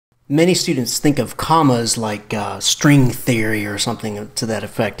Many students think of commas like string theory or something to that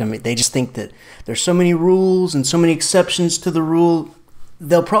effect. I mean, they just think that there's so many rules and so many exceptions to the rule,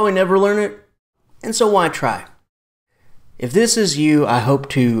 they'll probably never learn it, and so why try? If this is you, I hope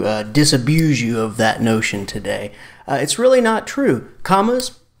to disabuse you of that notion today. It's really not true.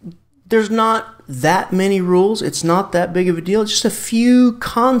 Commas, there's not that many rules. It's not that big of a deal. It's just a few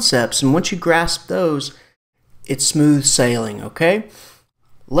concepts, and once you grasp those, it's smooth sailing, okay?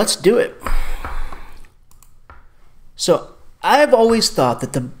 Let's do it. So I've always thought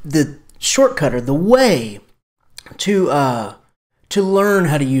that the shortcut or the way to learn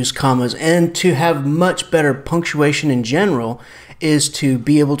how to use commas and to have much better punctuation in general is to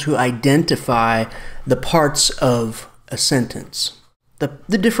be able to identify the parts of a sentence,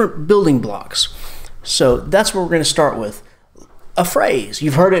 the different building blocks. So that's what we're going to start with. A phrase.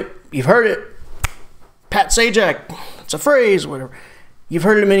 You've heard it. Pat Sajak. It's a phrase, whatever. You've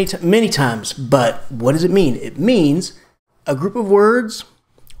heard it many times, but what does it mean? It means a group of words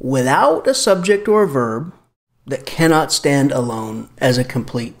without a subject or a verb that cannot stand alone as a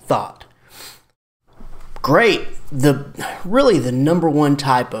complete thought. Great. Really the number one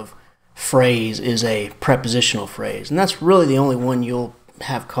type of phrase is a prepositional phrase, and that's really the only one you'll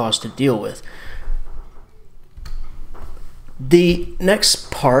have cause to deal with. The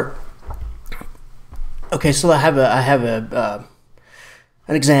next part. Okay, so I have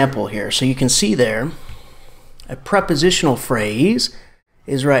an example here. So you can see there, a prepositional phrase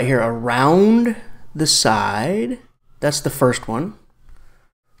is right here, around the side. That's the first one.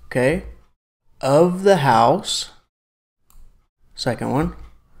 Okay. Of the house. Second one.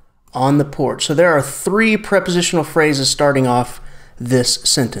 On the porch. So there are three prepositional phrases starting off this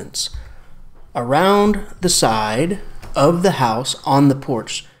sentence. Around the side, of the house, on the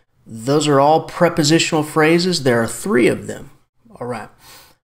porch. Those are all prepositional phrases. There are three of them. All right.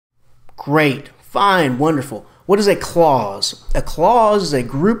 Great. Fine. Wonderful. What is a clause? A clause is a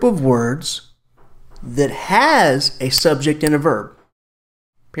group of words that has a subject and a verb.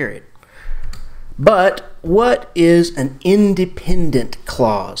 Period. But what is an independent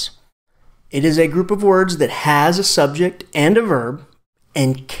clause? It is a group of words that has a subject and a verb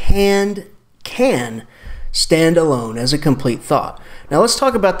and can stand alone as a complete thought. Now let's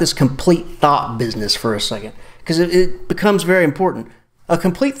talk about this complete thought business for a second, because it becomes very important. A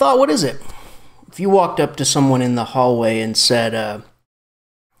complete thought, what is it? If you walked up to someone in the hallway and said,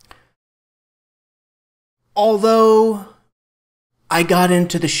 although I got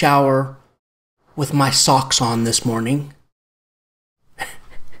into the shower with my socks on this morning,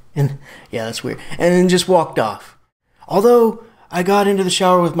 and yeah, that's weird, and then just walked off. Although I got into the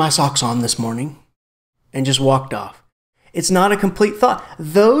shower with my socks on this morning, and just walked off. It's not a complete thought.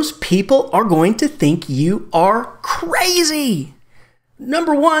 Those people are going to think you are crazy.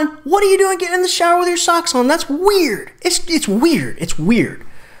 Number one, what are you doing getting in the shower with your socks on? That's weird. It's weird. It's weird.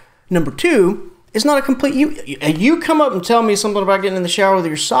 Number two, it's not a complete... You come up and tell me something about getting in the shower with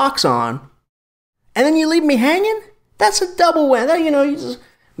your socks on, and then you leave me hanging? That's a double win. You just...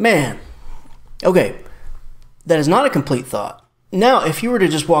 Man. Okay. That is not a complete thought. Now, if you were to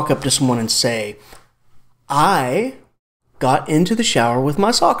just walk up to someone and say, I got into the shower with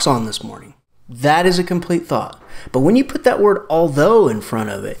my socks on this morning. That is a complete thought. But when you put that word although in front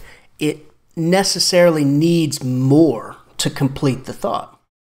of it, it necessarily needs more to complete the thought.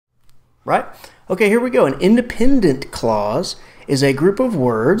 Right? Okay, here we go. An independent clause is a group of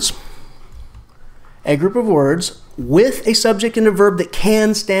words with a subject and a verb that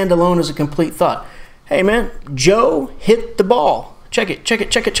can stand alone as a complete thought. Hey man, Joe hit the ball. Check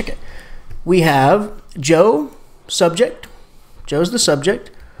it. We have Joe, subject. Joe's the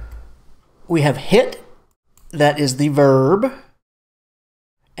subject. We have hit, that is the verb.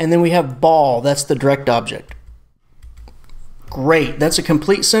 And then we have ball, that's the direct object. Great, that's a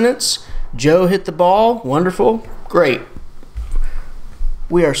complete sentence. Joe hit the ball, wonderful, great.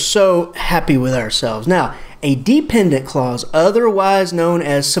 We are so happy with ourselves. Now, a dependent clause, otherwise known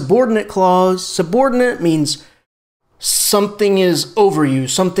as subordinate clause. Subordinate means something is over you,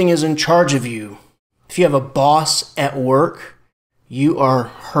 something is in charge of you. If you have a boss at work, you are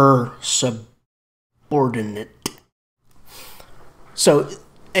her subordinate. So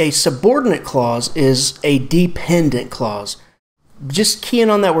a subordinate clause is a dependent clause. Just key in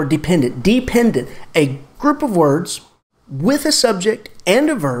on that word dependent. Dependent, a group of words with a subject and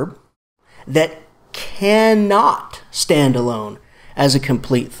a verb that cannot stand alone as a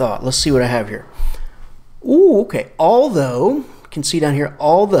complete thought. Let's see what I have here. Ooh, okay. Although, you can see down here,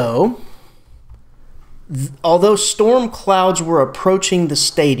 although storm clouds were approaching the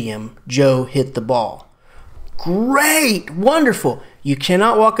stadium, Joe hit the ball. Great, wonderful. You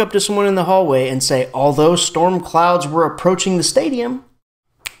cannot walk up to someone in the hallway and say, although storm clouds were approaching the stadium,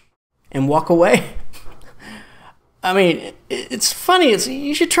 and walk away. I mean, it's funny.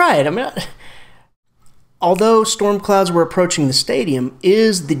 You should try it. I mean, although storm clouds were approaching the stadium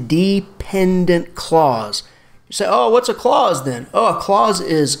is the dependent clause. You say, oh, what's a clause then? Oh, a clause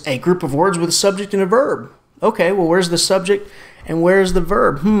is a group of words with a subject and a verb. Okay, well, where's the subject and where's the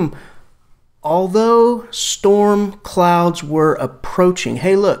verb? Although storm clouds were approaching.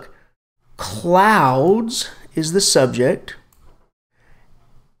 Hey, look, clouds is the subject.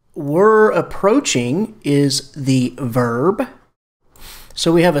 Were approaching is the verb.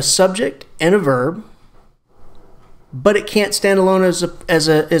 So we have a subject and a verb, but it can't stand alone as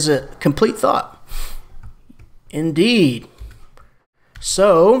a complete thought. Indeed.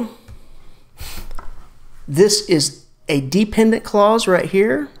 So this is a dependent clause right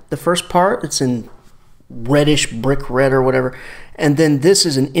here. The first part, it's in reddish, brick red or whatever. And then this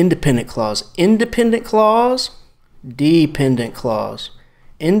is an independent clause. Independent clause, dependent clause.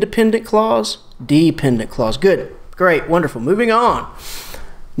 Independent clause, dependent clause. Good, great, wonderful. Moving on.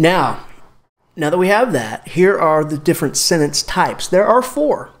 Now that we have that, here are the different sentence types. There are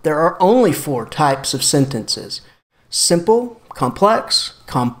four. There are only four types of sentences. Simple, complex,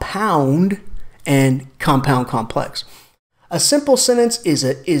 compound, and compound complex. A simple sentence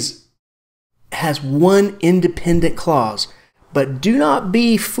has one independent clause, but do not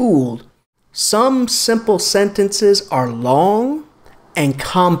be fooled. Some simple sentences are long and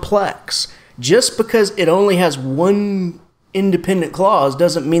complex. Just because it only has one independent clause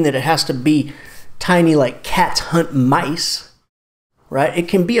doesn't mean that it has to be tiny like cats hunt mice, right? It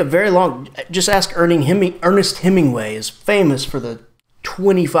can be a very long, just ask Ernest Hemingway is famous for the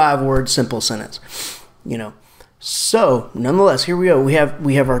 25-word simple sentence, So, nonetheless, here we go. We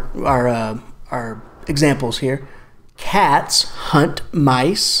have our examples here. Cats hunt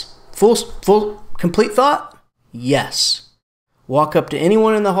mice. Full complete thought? Yes. Walk up to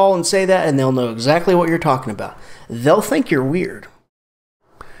anyone in the hall and say that, and they'll know exactly what you're talking about. They'll think you're weird.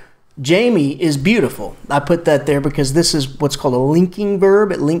 Jamie is beautiful. I put that there because this is what's called a linking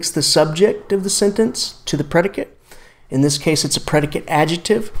verb. It links the subject of the sentence to the predicate. In this case, it's a predicate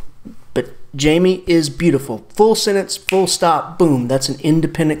adjective. But Jamie is beautiful. Full sentence, full stop, boom. That's an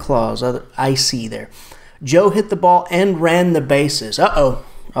independent clause. I see there. Joe hit the ball and ran the bases. Uh-oh.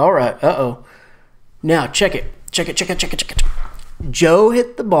 All right. Uh-oh. Now, check it. Check it. Joe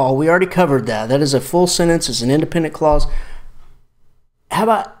hit the ball. We already covered that. That is a full sentence. It's an independent clause. How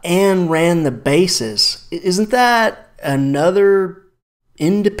about Ann ran the bases? Isn't that another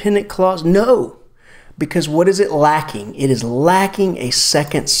independent clause? No. Because what is it lacking? It is lacking a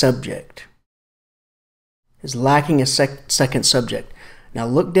second subject. It's lacking a second subject. Now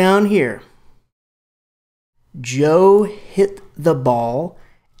look down here. Joe hit the ball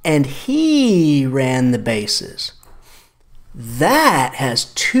and he ran the bases. That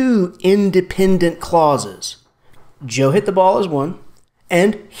has two independent clauses. Joe hit the ball is one,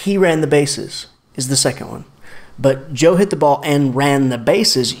 and he ran the bases is the second one. But Joe hit the ball and ran the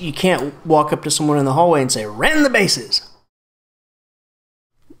bases. You can't walk up to someone in the hallway and say, ran the bases.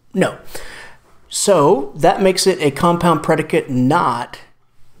 No. So that makes it a compound predicate, not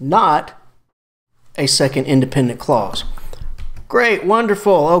a second independent clause. Great,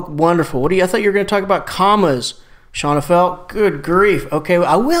 wonderful. Oh, wonderful. I thought you were going to talk about commas, Shanafelt. Good grief. Okay,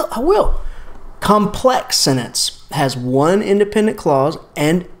 I will. Complex sentence has one independent clause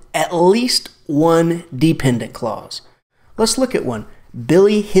and at least one dependent clause. Let's look at one.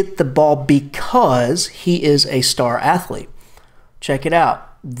 Billy hit the ball because he is a star athlete. Check it out.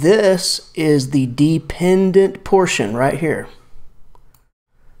 This is the dependent portion right here.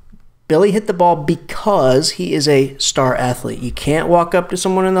 Billy hit the ball because he is a star athlete. You can't walk up to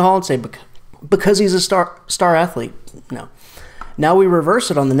someone in the hall and say, because he's a star athlete. No. Now we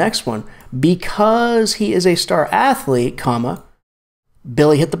reverse it on the next one. Because he is a star athlete, comma,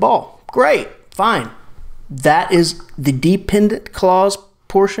 Billy hit the ball. Great, fine. That is the dependent clause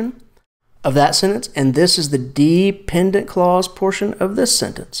portion of that sentence, and this is the dependent clause portion of this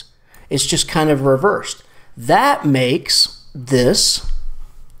sentence. It's just kind of reversed. That makes this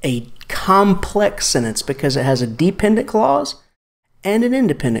a complex sentence because it has a dependent clause and an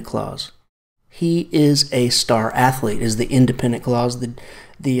independent clause. He is a star athlete is the independent clause.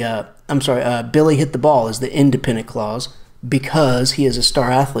 Billy hit the ball is the independent clause. Because he is a star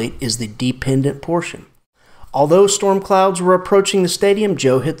athlete is the dependent portion. Although storm clouds were approaching the stadium,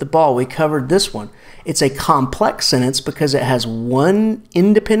 Joe hit the ball. We covered this one. It's a complex sentence because it has one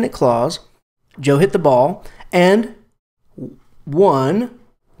independent clause, Joe hit the ball, and one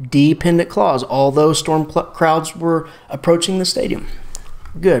dependent clause. Although storm crowds were approaching the stadium.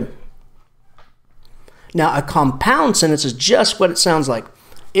 Good. Now, a compound sentence is just what it sounds like.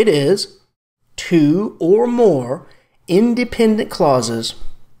 It is two or more independent clauses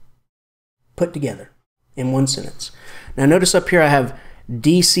put together in one sentence. Now, notice up here I have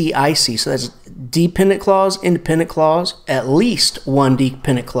DCIC, so that's dependent clause, independent clause, at least one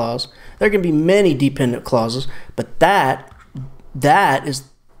dependent clause. There can be many dependent clauses, but that is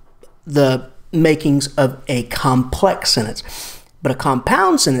the makings of a complex sentence. But a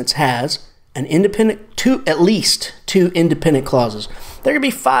compound sentence has at least two independent clauses. There could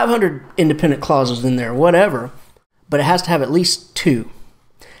be 500 independent clauses in there, whatever, but it has to have at least two.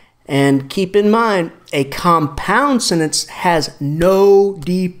 And keep in mind, a compound sentence has no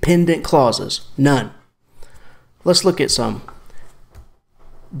dependent clauses. None. Let's look at some.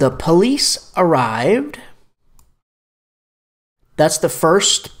 The police arrived. That's the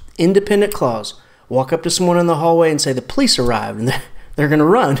first independent clause. Walk up to someone in the hallway and say, the police arrived, and they're going to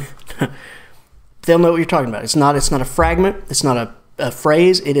run. They'll know what you're talking about. It's not a fragment. It's not a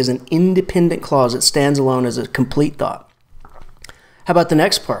phrase. It is an independent clause. It stands alone as a complete thought. How about the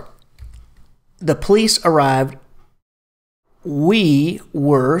next part? The police arrived. We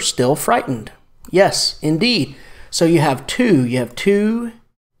were still frightened. Yes, indeed. So you have two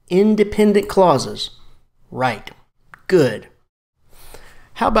independent clauses. Right. Good.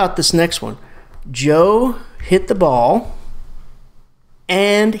 How about this next one? Joe hit the ball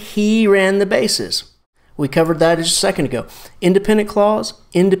and he ran the bases. We covered that just a second ago. Independent clause,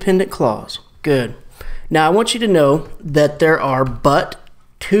 independent clause. Good. Now I want you to know that there are but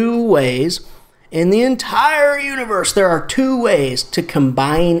two ways in the entire universe. There are two ways to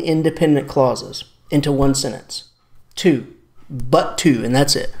combine independent clauses into one sentence. But two, and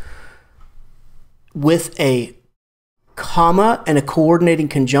that's it. With a comma and a coordinating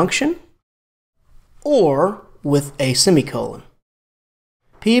conjunction, or with a semicolon.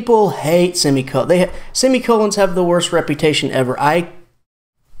 People hate semicolons. Semicolons have the worst reputation ever. I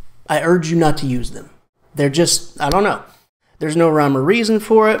urge you not to use them. They're just, I don't know. There's no rhyme or reason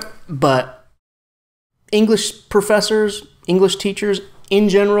for it, but English professors, English teachers in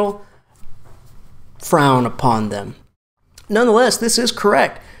general, frown upon them. Nonetheless, this is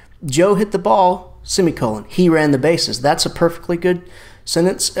correct. Joe hit the ball, semicolon. He ran the bases. That's a perfectly good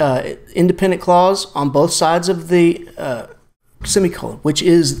sentence. Independent clause on both sides of the semicolon, which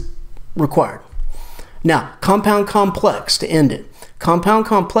is required. Now, compound complex to end it. Compound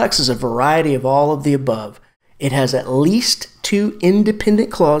complex is a variety of all of the above. It has at least two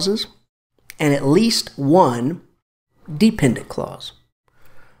independent clauses and at least one dependent clause.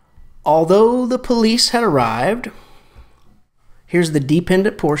 Although the police had arrived, here's the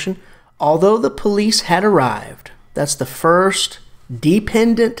dependent portion. Although the police had arrived, that's the first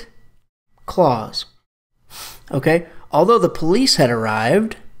dependent clause. Okay? Although the police had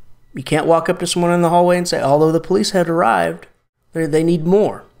arrived, you can't walk up to someone in the hallway and say, although the police had arrived, they need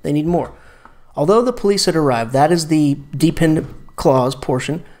more. They need more. Although the police had arrived, that is the dependent clause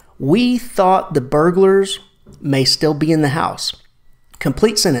portion. We thought the burglars may still be in the house.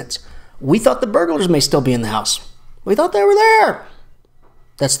 Complete sentence. We thought the burglars may still be in the house. We thought they were there.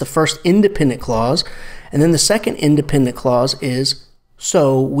 That's the first independent clause. And then the second independent clause is,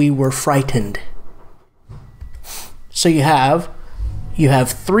 so we were frightened. So you have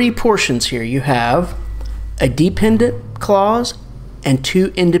three portions here. You have a dependent clause and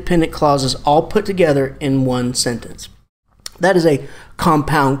two independent clauses all put together in one sentence. That is a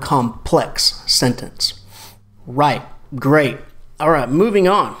compound complex sentence. Right. Great. All right, moving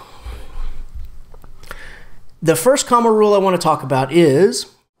on. The first comma rule I want to talk about is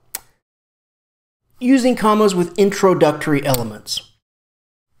using commas with introductory elements.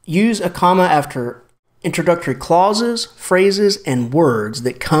 Use a comma after introductory clauses, phrases, and words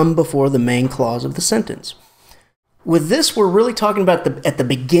that come before the main clause of the sentence. With this, we're really talking about at the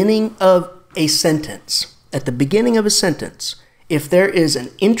beginning of a sentence. At the beginning of a sentence, if there is an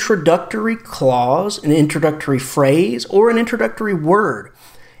introductory clause, an introductory phrase, or an introductory word,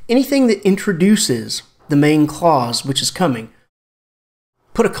 anything that introduces the main clause which is coming,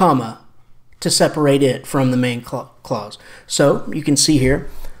 put a comma to separate it from the main clause. So you can see here,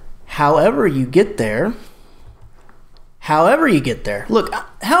 however you get there, look,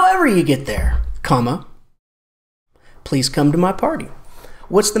 however you get there, comma, please come to my party.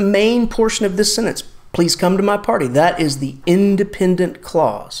 What's the main portion of this sentence? Please come to my party. That is the independent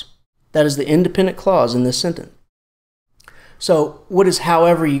clause. That is the independent clause in this sentence. So what is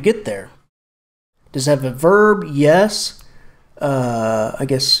however you get there? Does it have a verb? Yes. I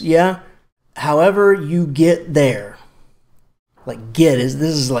guess, yeah. However you get there. Like get is,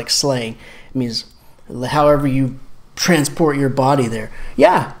 this is like slang. It means however you transport your body there.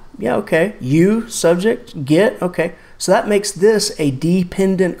 Yeah, okay. You, subject, get, okay. So that makes this a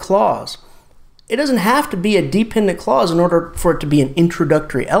dependent clause. It doesn't have to be a dependent clause in order for it to be an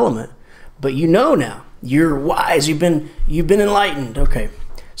introductory element, but you know now. You're wise, you've been enlightened. Okay.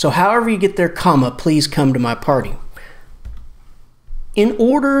 So however you get there, comma, please come to my party. In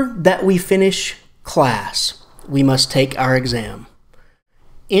order that we finish class, we must take our exam.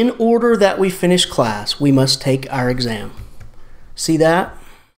 In order that we finish class, we must take our exam. See that?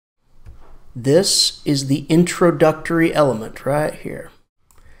 This is the introductory element right here.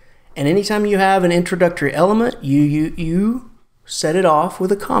 And anytime you have an introductory element, you set it off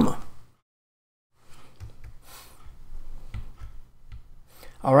with a comma.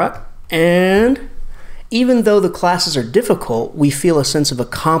 All right, and even though the classes are difficult, we feel a sense of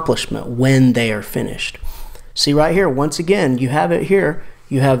accomplishment when they are finished. See right here, once again, you have it here.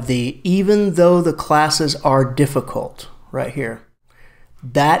 You have the even though the classes are difficult right here.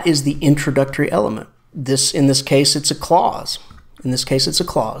 That is the introductory element. In this case, it's a clause. In this case, it's a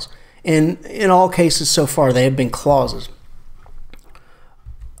clause. And in all cases so far, they have been clauses.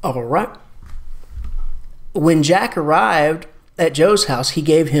 All right. When Jack arrived at Joe's house, he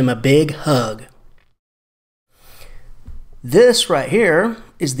gave him a big hug. This right here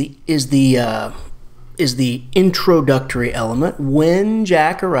is the introductory element when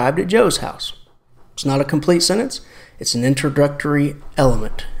Jack arrived at Joe's house. It's not a complete sentence. It's an introductory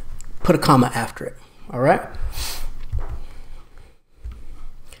element. Put a comma after it. All right?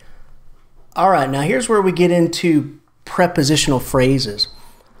 All right, now here's where we get into prepositional phrases.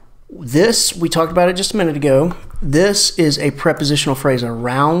 This, we talked about it just a minute ago. This is a prepositional phrase,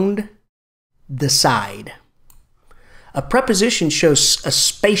 around the side. A preposition shows a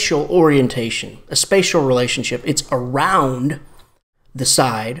spatial orientation, a spatial relationship. It's around the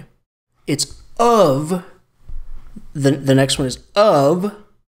side. It's of, the next one is of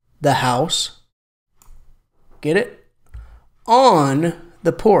the house. Get it? On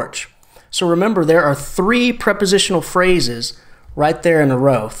the porch. So remember, there are 3 prepositional phrases right there in a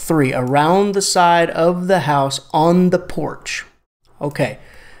row. 3, around the side of the house, on the porch. Okay,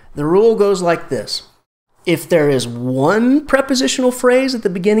 the rule goes like this. If there is one prepositional phrase at the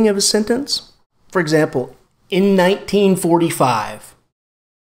beginning of a sentence, for example, in 1945,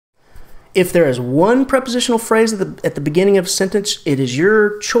 if there is one prepositional phrase at the beginning of a sentence, it is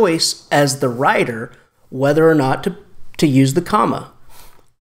your choice as the writer whether or not to use the comma.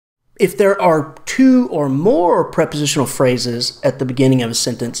 If there are 2 or more prepositional phrases at the beginning of a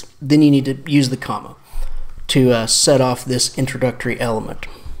sentence, then you need to use the comma to set off this introductory element.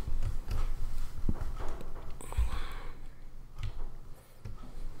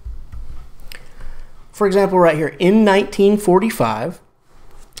 For example, right here, in 1945,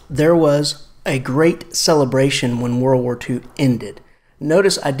 there was a great celebration when World War II ended.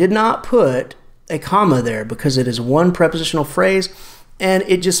 Notice I did not put a comma there because it is one prepositional phrase and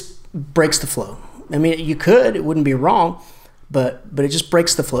it just breaks the flow. I mean, you could, it wouldn't be wrong, but it just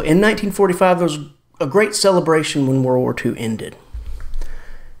breaks the flow. In 1945, there was a great celebration when World War II ended.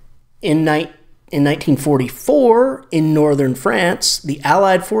 In 1944, in northern France, the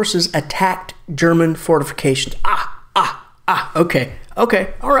Allied forces attacked German fortifications. Okay,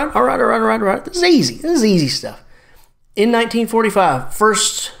 all right. This is easy stuff. In 1945,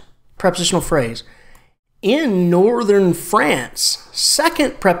 first prepositional phrase. In northern France,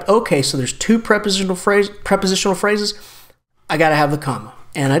 second okay, so there's 2 prepositional phrases. I gotta have the comma,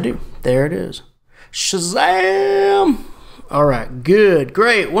 and I do. There it is. Shazam! All right, good,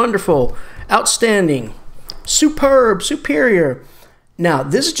 great, wonderful, outstanding, superb, superior. Now,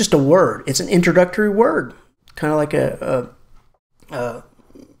 this is just a word. It's an introductory word, kind of like a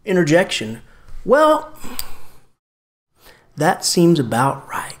interjection. Well, that seems about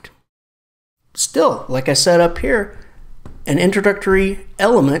right. Still, like I said up here, an introductory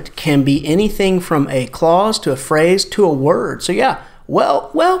element can be anything from a clause to a phrase to a word. So yeah,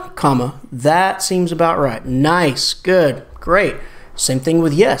 well, comma, that seems about right. Nice, good, great. Same thing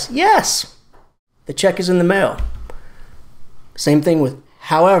with yes. Yes, the check is in the mail. Same thing with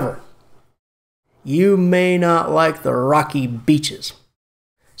however. You may not like the rocky beaches.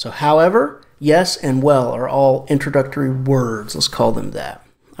 So however, yes, and well are all introductory words. Let's call them that.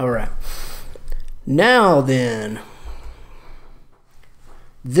 All right. Now then,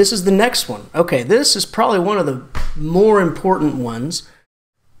 this is the next one. Okay, this is probably one of the more important ones.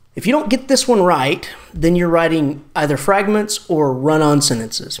 If you don't get this one right, then you're writing either fragments or run-on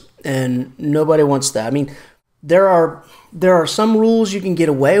sentences, and nobody wants that. I mean, there are some rules you can get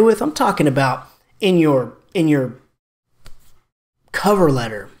away with. I'm talking about in your cover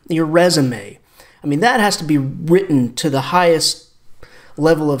letter, your resume. I mean, that has to be written to the highest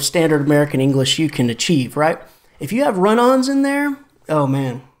level of standard American English you can achieve, right? If you have run-ons in there, oh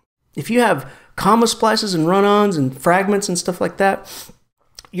man. If you have comma splices and run-ons and fragments and stuff like that,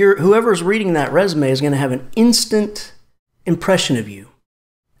 whoever's reading that resume is going to have an instant impression of you.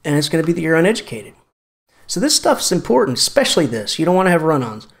 And it's going to be that you're uneducated. So this stuff's important, especially this. You don't want to have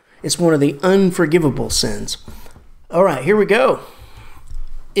run-ons. It's one of the unforgivable sins. All right, here we go.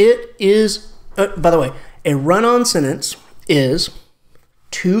 It is, by the way, a run-on sentence is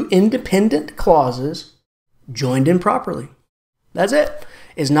two independent clauses joined improperly. That's it.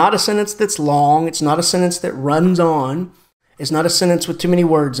 It's not a sentence that's long. It's not a sentence that runs on. It's not a sentence with too many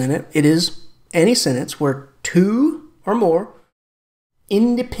words in it. It is any sentence where two or more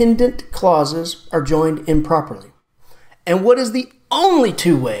independent clauses are joined improperly. And what is the only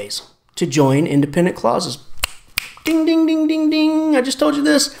two ways to join independent clauses? Ding, ding, ding, ding, ding. I just told you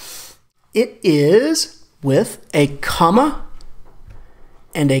this. It is with a comma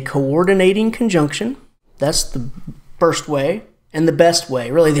and a coordinating conjunction. That's the first way and the best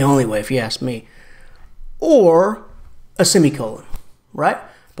way, really the only way if you ask me. Or a semicolon, right?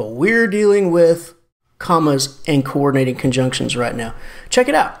 But we're dealing with commas and coordinating conjunctions right now. Check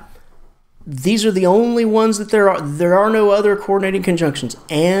it out. These are the only ones that there are. There are no other coordinating conjunctions.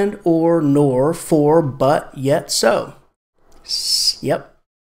 And, or, nor, for, but, yet, so. Yep.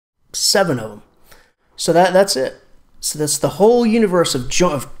 7 of them. So that's it. So that's the whole universe of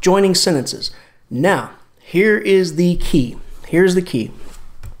joining sentences. Now, here is the key. Here's the key.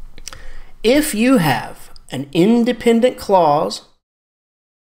 If you have an independent clause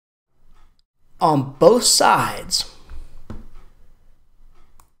on both sides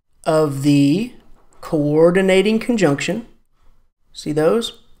of the coordinating conjunction, see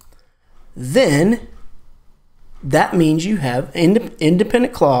those? Then that means you have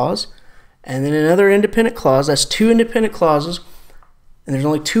independent clause and then another independent clause. That's two independent clauses. And there's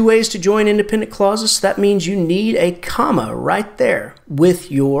only two ways to join independent clauses. So that means you need a comma right there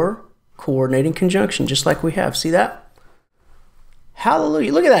with your coordinating conjunction, just like we have. See that?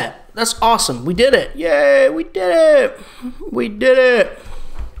 Hallelujah. Look at that. That's awesome. We did it. Yay, we did it. We did it.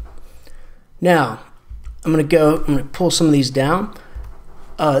 Now, I'm going to pull some of these down.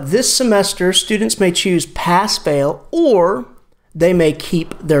 This semester, students may choose pass, fail, or they may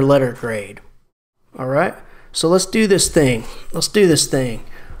keep their letter grade. All right? So let's do this thing. Let's do this thing.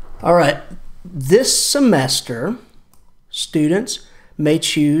 All right. This semester, students may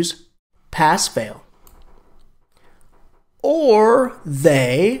choose pass, fail, or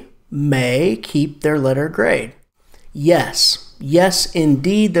they may keep their letter grade. Yes. Yes,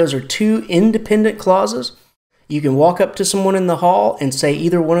 indeed. Those are two independent clauses. You can walk up to someone in the hall and say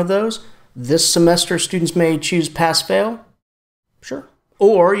either one of those. This semester, students may choose pass, fail. Sure.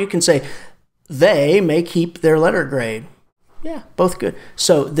 Or you can say they may keep their letter grade. Yeah, both good.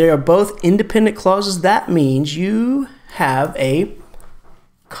 So they are both independent clauses. That means you have a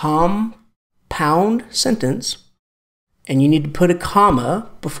compound sentence and you need to put a comma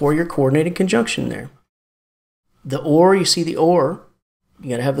before your coordinating conjunction there. The or, you see the or, you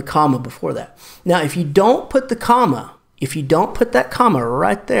got to have the comma before that. Now, if you don't put the comma, if you don't put that comma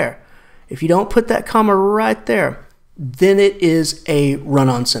right there, if you don't put that comma right there, then it is a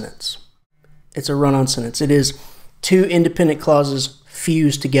run-on sentence. It's a run-on sentence. It is two independent clauses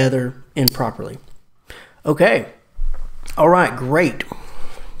fused together improperly. Okay. All right, great.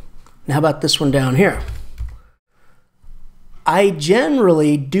 Now, how about this one down here? I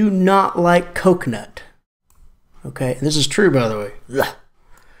generally do not like coconut. Okay, this is true, by the way. Ugh.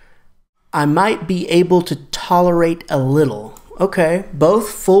 I might be able to tolerate a little. Okay, both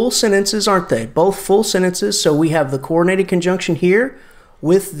full sentences, aren't they? Both full sentences, so we have the coordinated conjunction here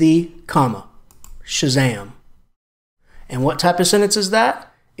with the comma. Shazam. And what type of sentence is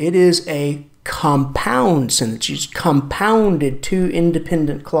that? It is a compound sentence. You just compounded two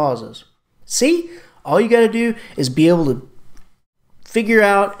independent clauses. See? All you got to do is be able to figure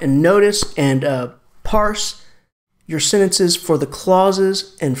out and notice and parse your sentences for the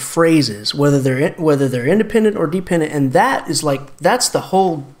clauses and phrases, whether they're independent or dependent, and that's the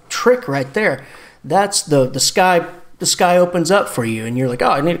whole trick right there. That's the sky opens up for you, and you're like,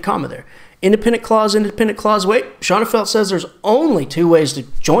 oh, I need a comma there. Independent clause. Wait, Shanafelt says there's only two ways to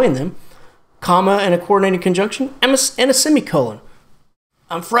join them: comma and a coordinating conjunction, and a semicolon.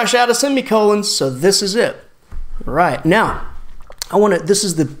 I'm fresh out of semicolons, so this is it. All right, now this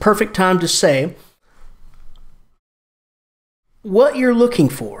is the perfect time to say what you're looking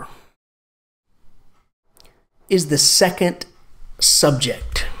for is the second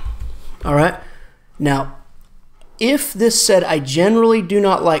subject. All right. Now, if this said, I generally do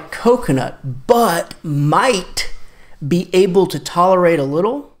not like coconut, but might be able to tolerate a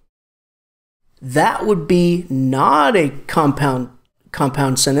little, that would be not a compound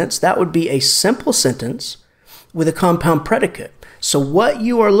sentence. That would be a simple sentence with a compound predicate. So what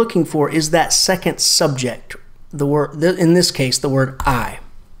you are looking for is that second subject, the word, in this case, the word I.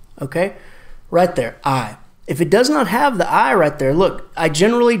 Okay? Right there, I. If it does not have the I right there, look, I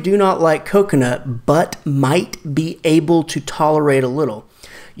generally do not like coconut, but might be able to tolerate a little.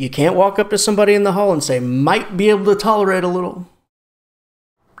 You can't walk up to somebody in the hall and say, might be able to tolerate a little.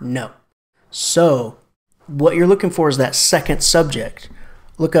 No. So what you're looking for is that second subject.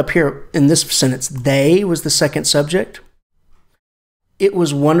 Look up here in this sentence. They was the second subject. It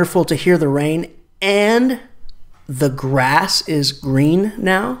was wonderful to hear the rain, and the grass is green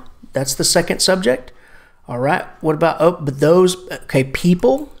now. That's the second subject. All right. What about, but those, okay,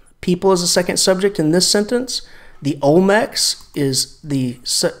 people. People is the second subject in this sentence. The Olmecs is the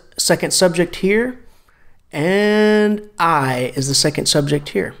second subject here. And I is the second subject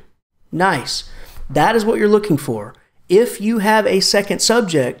here. Nice. That is what you're looking for. If you have a second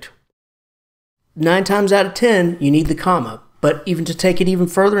subject, 9 times out of 10, you need the comma. But even to take it even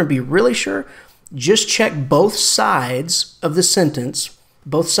further and be really sure, just check both sides of the sentence,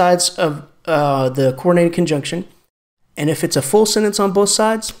 both sides of the coordinated conjunction. And if it's a full sentence on both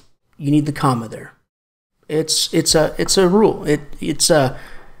sides, you need the comma there. It's a rule.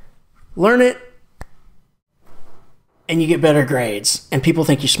 Learn it, and you get better grades, and people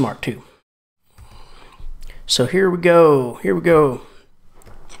think you're smart too. So here we go. Here we go.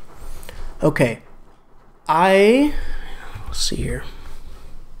 Okay. Let's see here.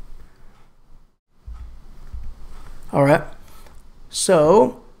 All right.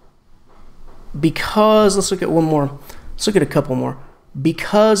 So, because, let's look at one more. Let's look at a couple more.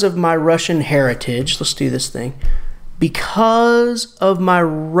 Because of my Russian heritage, let's do this thing. Because of my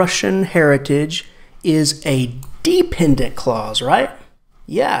Russian heritage is a dependent clause, right?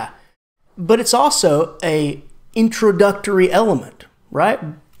 Yeah. But it's also a introductory element, right?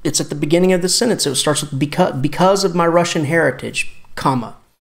 It's at the beginning of the sentence. It starts with because of my Russian heritage, comma.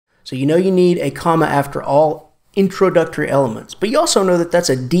 So you know you need a comma after all introductory elements. But you also know that that's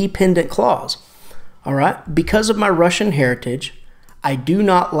a dependent clause. All right? Because of my Russian heritage, I do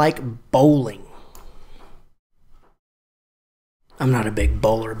not like bowling. I'm not a big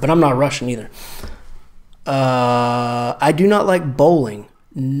bowler, but I'm not Russian either. I do not like bowling,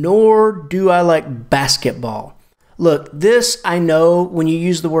 nor do I like basketball. Look, this I know when you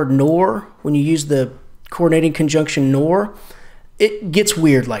use the word nor, when you use the coordinating conjunction nor, it gets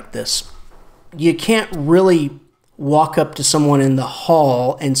weird like this. You can't really walk up to someone in the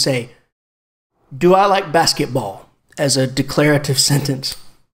hall and say, do I like basketball, as a declarative sentence.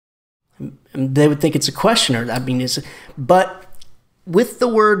 They would think it's a question, or I mean, but with the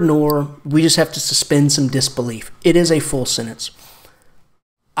word nor, we just have to suspend some disbelief. It is a full sentence.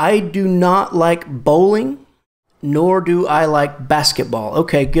 I do not like bowling, nor do I like basketball.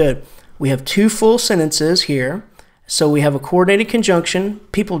 Okay, good. We have two full sentences here. So we have a coordinated conjunction.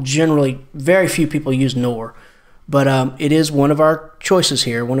 People generally, very few people use nor, but it is one of our choices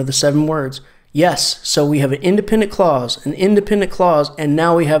here, one of the 7 words. Yes, so we have an independent clause, and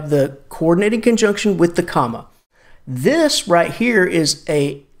now we have the coordinated conjunction with the comma. This right here is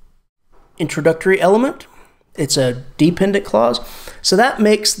a introductory element. It's a dependent clause. So that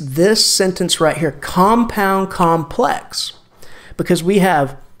makes this sentence right here compound complex, because we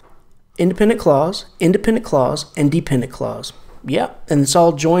have independent clause, and dependent clause. Yep, and it's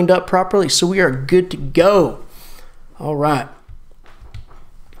all joined up properly, so we are good to go. All right.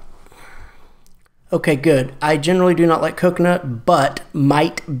 Okay, good. I generally do not like coconut, but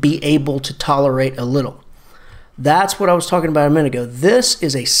might be able to tolerate a little. That's what I was talking about a minute ago. This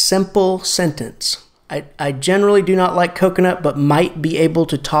is a simple sentence. I generally do not like coconut, but might be able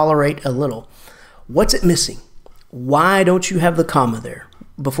to tolerate a little. What's it missing? Why don't you have the comma there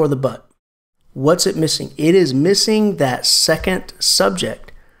before the but? What's it missing? It is missing that second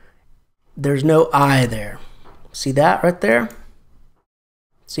subject. There's no I there. See that right there?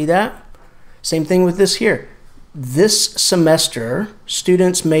 See that? Same thing with this here. This semester,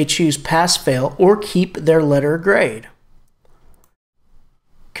 students may choose pass, fail, or keep their letter grade.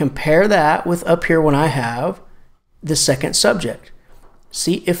 Compare that with up here when I have the second subject.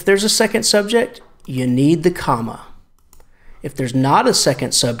 See, if there's a second subject, you need the comma. If there's not a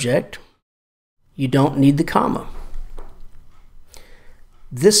second subject, you don't need the comma.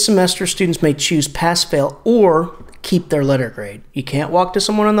 This semester, students may choose pass, fail, or keep their letter grade. You can't walk to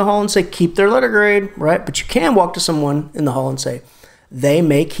someone in the hall and say, keep their letter grade, right? But you can walk to someone in the hall and say, they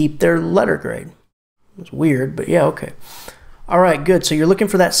may keep their letter grade. It's weird, but yeah, okay. All right, good. So you're looking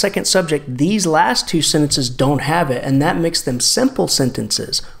for that second subject. These last two sentences don't have it, and that makes them simple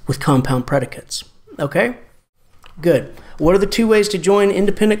sentences with compound predicates. Okay? Good. What are the two ways to join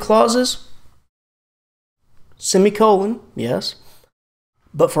independent clauses? Semicolon, yes.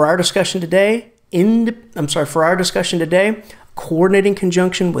 But for our discussion today, coordinating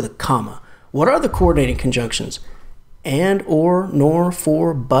conjunction with a comma. What are the coordinating conjunctions? And, or, nor,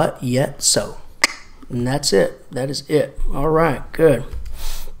 for, but, yet, so. And that's it. That is it. All right, good.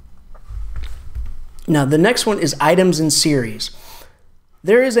 Now, the next one is items in series.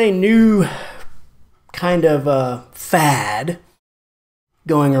 There is a new kind of fad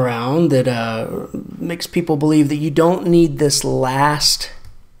going around that makes people believe that you don't need this last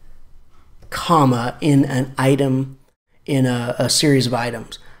comma in an item, in a series of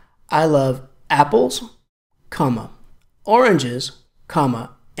items. I love apples, comma, oranges,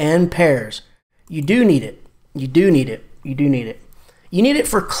 comma, and pears. You do need it. You do need it. You do need it. You need it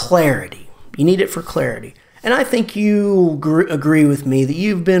for clarity. You need it for clarity. And I think you agree with me that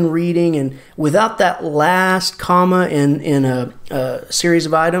you've been reading, and without that last comma in a series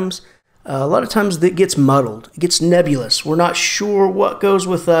of items, a lot of times it gets muddled. It gets nebulous. We're not sure what goes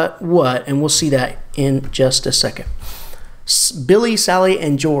with what, and we'll see that in just a second. Billy, Sally,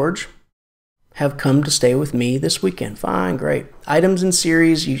 and George have come to stay with me this weekend. Fine, great. Items in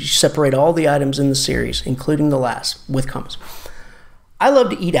series, you separate all the items in the series, including the last, with commas. I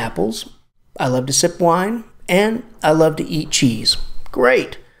love to eat apples. I love to sip wine. And I love to eat cheese.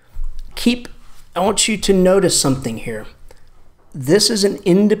 Great. I want you to notice something here. This is an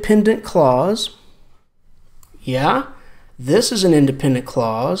independent clause. Yeah. This is an independent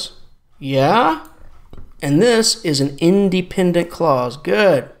clause. Yeah. And this is an independent clause.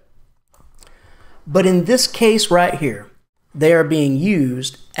 Good. But in this case right here, they are being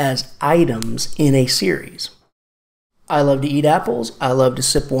used as items in a series. I love to eat apples, I love to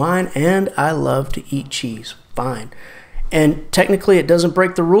sip wine, and I love to eat cheese. Fine. And technically it doesn't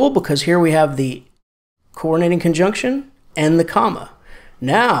break the rule because here we have the coordinating conjunction and the comma.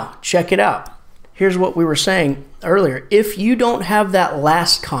 Now, check it out. Here's what we were saying earlier. If you don't have that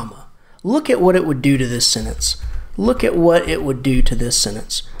last comma, look at what it would do to this sentence. Look at what it would do to this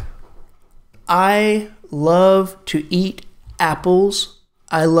sentence. I love to eat apples,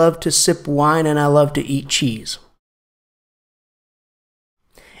 I love to sip wine, and I love to eat cheese.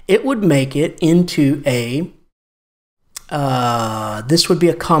 It would make it into this would be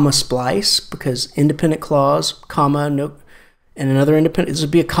a comma splice because independent clause, comma, no, and another independent, this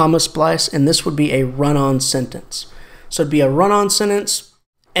would be a comma splice, and this would be a run-on sentence. So it'd be a run-on sentence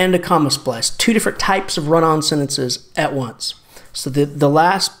and a comma splice, two different types of run-on sentences at once. So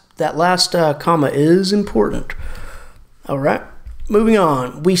that last comma is important. All right, moving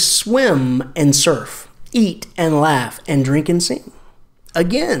on. We swim and surf, eat and laugh, and drink and sing.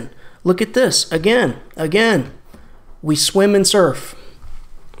 Again, look at this. Again. We swim and surf.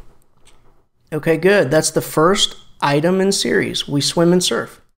 Okay, good. That's the first item in series. We swim and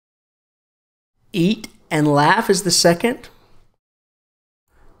surf. Eat and laugh is the second.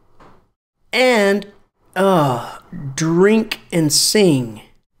 And drink and sing.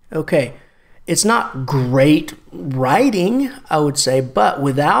 Okay, it's not great writing, I would say, but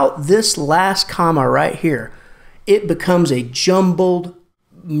without this last comma right here, it becomes a jumbled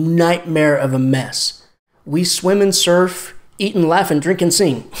nightmare of a mess. We swim and surf, eat and laugh, and drink and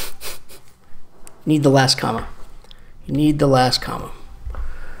sing. Need the last comma. You need the last comma.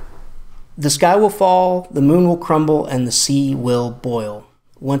 The sky will fall, the moon will crumble, and the sea will boil.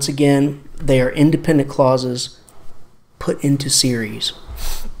 Once again, they are independent clauses put into series.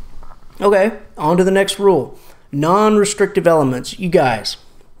 Okay, on to the next rule. Non-restrictive elements. You guys.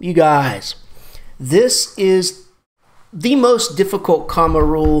 This is the most difficult comma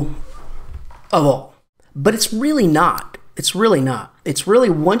rule of all. But it's really not. It's really,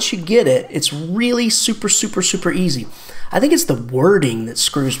 once you get it, it's really super, super, super easy. I think it's the wording that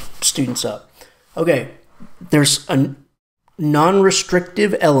screws students up. Okay, there's a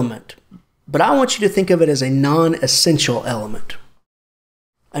non-restrictive element, but I want you to think of it as a non-essential element.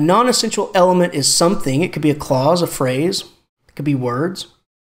 A non-essential element is something, it could be a clause, a phrase, it could be words,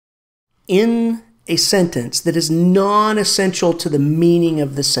 in a sentence that is non-essential to the meaning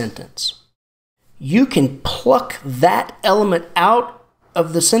of the sentence. You can pluck that element out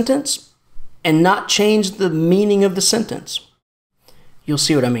of the sentence and not change the meaning of the sentence. You'll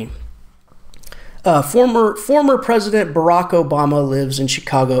see what I mean. Former President Barack Obama lives in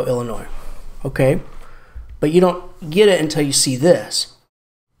Chicago, Illinois. Okay? But you don't get it until you see this.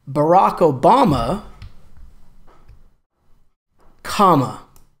 Barack Obama, comma,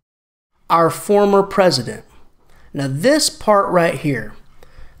 our former president. Now this part right here,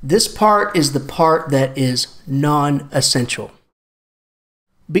 this part is the part that is non-essential.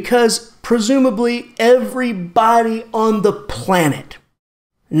 Because presumably everybody on the planet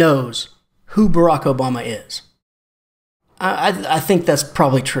knows who Barack Obama is. I think that's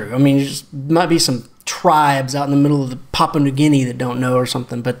probably true. I mean, there might be some tribes out in the middle of Papua New Guinea that don't know or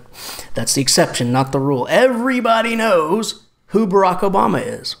something, but that's the exception, not the rule. Everybody knows who Barack Obama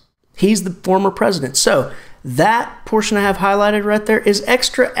is. He's the former president. So that portion I have highlighted right there is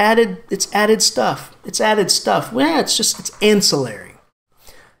extra added. It's added stuff. It's added stuff. Well, it's ancillary.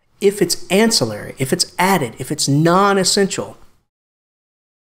 If it's ancillary, if it's added, if it's non-essential,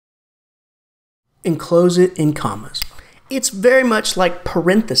 enclose it in commas. It's very much like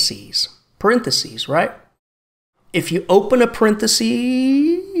parentheses. Parentheses, right? If you open a parentheses,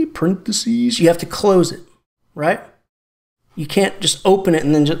 you have to close it, right? You can't just open it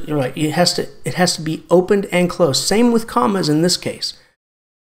and then just, right? It has to be opened and closed. Same with commas in this case.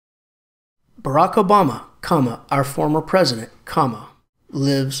 Barack Obama, comma, our former president, comma,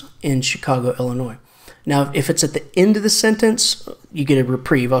 lives in Chicago, Illinois. Now, if it's at the end of the sentence, you get a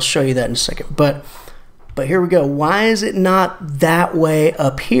reprieve. I'll show you that in a second. But here we go. Why is it not that way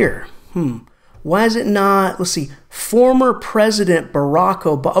up here? Why is it not, let's see, former President Barack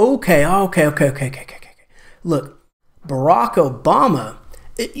Obama. Okay. Look, Barack Obama,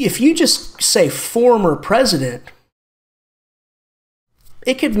 if you just say former president,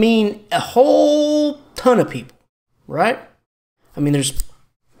 it could mean a whole ton of people, right? I mean, there's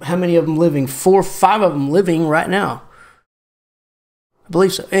how many of them living? 4 or 5 of them living right now. I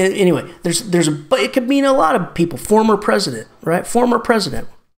believe so. Anyway, it could mean a lot of people. Former president, right? Former president.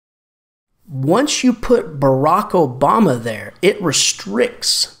 Once you put Barack Obama there, it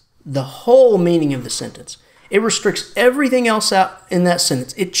restricts the whole meaning of the sentence. It restricts everything else out in that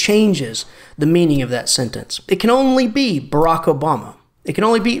sentence. It changes the meaning of that sentence. It can only be Barack Obama. It can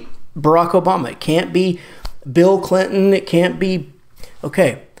only be Barack Obama. It can't be Bill Clinton. It can't be...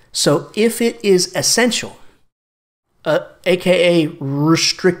 Okay, so if it is essential, aka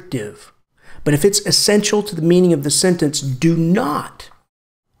restrictive, but if it's essential to the meaning of the sentence, do not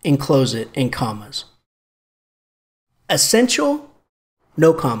enclose it in commas. Essential,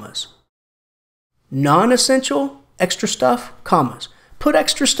 no commas. Non-essential, extra stuff, commas. Put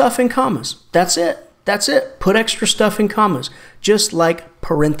extra stuff in commas. That's it. That's it. Put extra stuff in commas. Just like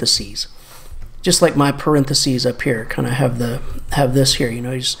parentheses. Just like my parentheses up here kind of have this here. You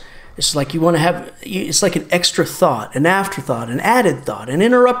know, it's like you want to have, it's like an extra thought, an afterthought, an added thought, an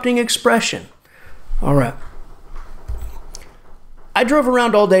interrupting expression. All right. I drove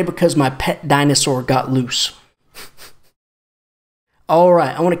around all day because my pet dinosaur got loose. All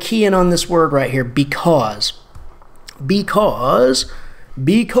right, I want to key in on this word right here, because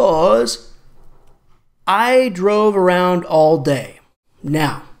I drove around all day.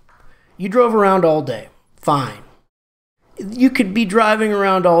 Now, you drove around all day, fine. You could be driving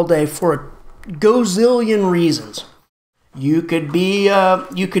around all day for a gazillion reasons. You could be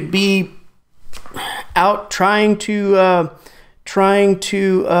out trying to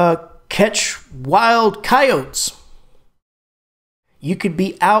catch wild coyotes. You could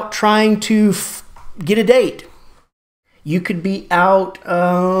be out trying to get a date. You could be out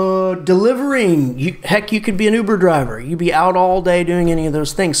delivering. Heck, you could be an Uber driver. You'd be out all day doing any of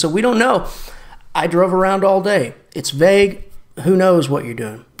those things. So we don't know. I drove around all day. It's vague. Who knows what you're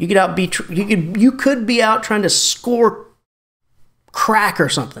doing? You could be out trying to score crack or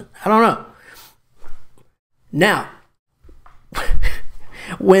something. I don't know. Now,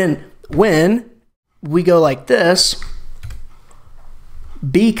 when we go like this,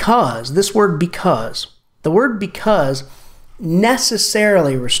 because, this word because, the word because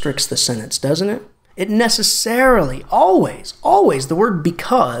necessarily restricts the sentence, doesn't it? It necessarily, always, the word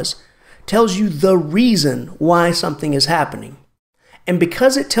because tells you the reason why something is happening. And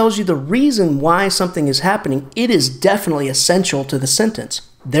because it tells you the reason why something is happening, it is definitely essential to the sentence.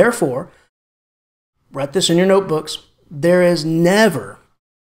 Therefore, write this in your notebooks, there is never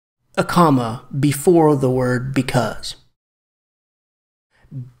a comma before the word because.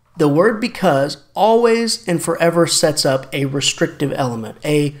 The word because always and forever sets up a restrictive element,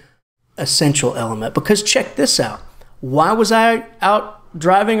 a essential element. Because check this out. Why was I out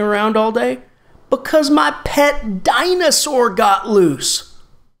driving around all day? Because my pet dinosaur got loose.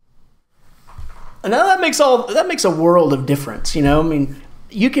 Now that makes a world of difference, you know? I mean,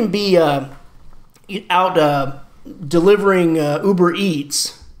 you can be out delivering Uber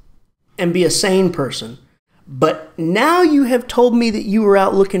Eats and be a sane person. But now you have told me that you were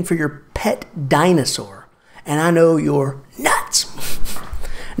out looking for your pet dinosaur, and I know you're nuts.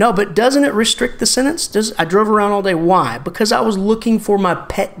 No, but doesn't it restrict the sentence? I drove around all day. Why? Because I was looking for my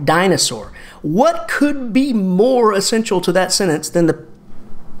pet dinosaur. What could be more essential to that sentence than the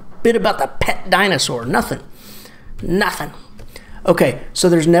bit about the pet dinosaur? Nothing. Nothing. Okay, so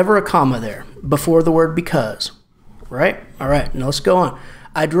there's never a comma there before the word because, right? All right, now let's go on.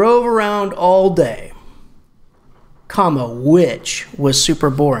 I drove around all day, comma, which was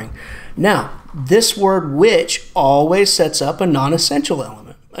super boring. Now, this word which always sets up a non-essential element.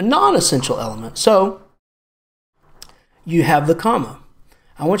 A non-essential element. So, you have the comma.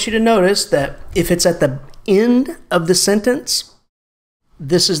 I want you to notice that if it's at the end of the sentence,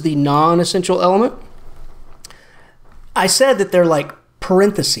 this is the non-essential element. I said that they're like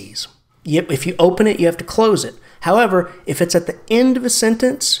parentheses. If you open it, you have to close it. However, if it's at the end of a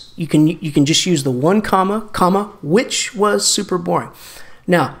sentence, you can just use the one comma, which was super boring.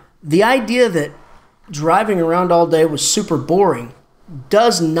 Now, the idea that driving around all day was super boring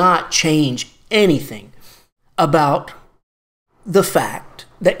does not change anything about the fact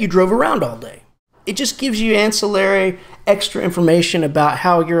that you drove around all day. It just gives you ancillary extra information about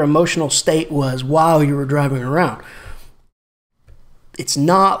how your emotional state was while you were driving around. It's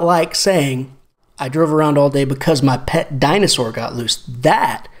not like saying, I drove around all day because my pet dinosaur got loose.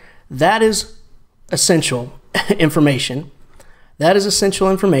 That is essential information. That is essential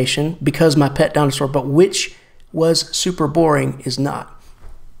information because my pet dinosaur, but which was super boring is not.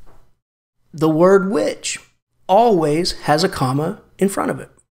 The word which always has a comma in front of it.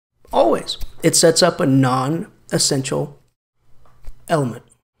 Always. It sets up a non-essential element.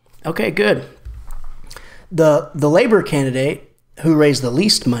 Okay, good. The labor candidate who raised the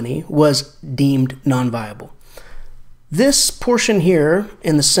least money was deemed non-viable. This portion here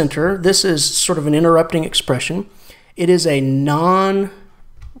in the center, this is sort of an interrupting expression. It is a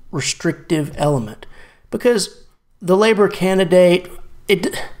non-restrictive element because the labor candidate,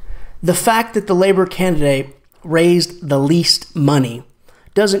 the fact that the labor candidate raised the least money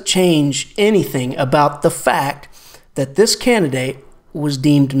doesn't change anything about the fact that this candidate was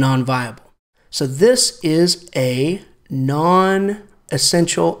deemed non-viable. So this is a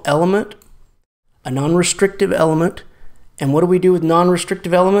non-essential element, a non-restrictive element. And what do we do with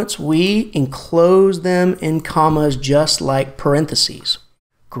non-restrictive elements? We enclose them in commas just like parentheses.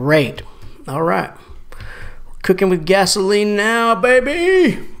 Great. All right. We're cooking with gasoline now,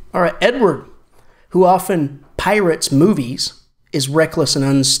 baby. All right. Edward, who often pirates movies, is reckless and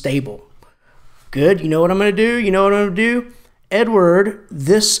unstable. Good. You know what I'm going to do? You know what I'm going to do? Edward,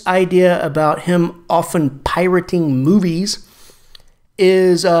 this idea about him often pirating movies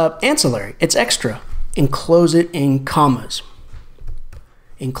is ancillary. It's extra. Enclose it in commas.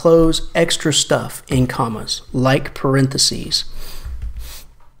 Enclose extra stuff in commas, like parentheses.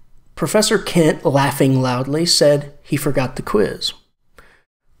 Professor Kent, laughing loudly, said he forgot the quiz.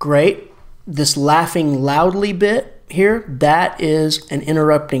 Great. This laughing loudly bit here, that is an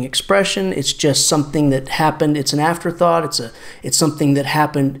interrupting expression. It's just something that happened. It's an afterthought. It's something that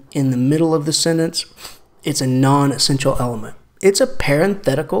happened in the middle of the sentence. It's a non-essential element. It's a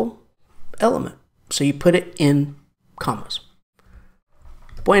parenthetical element. So you put it in commas.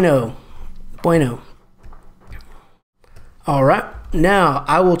 Bueno. Bueno. All right. Now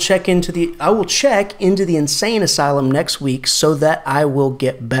I will check into the insane asylum next week so that I will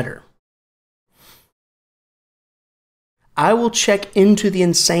get better. I will check into the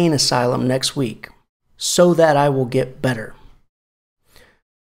insane asylum next week so that I will get better.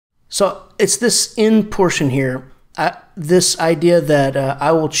 So it's this end portion here, this idea that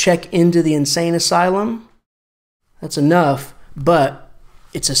I will check into the insane asylum. That's enough, but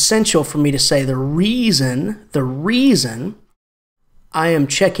it's essential for me to say the reason I am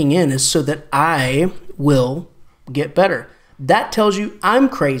checking in is so that I will get better. That tells you I'm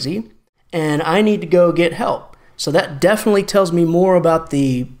crazy and I need to go get help. So that definitely tells me more about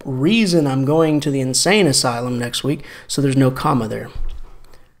the reason I'm going to the insane asylum next week. So there's no comma there.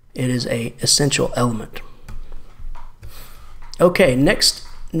 It is an essential element. Okay, next.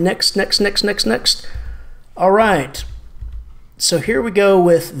 All right. So here we go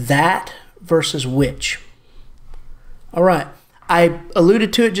with that versus which. All right. I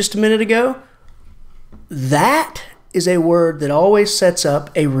alluded to it just a minute ago. That is a word that always sets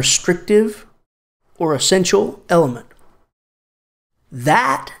up a restrictive or essential element.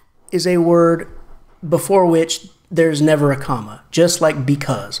 That is a word before which there's never a comma, just like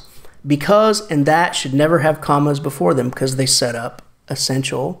because. Because and that should never have commas before them because they set up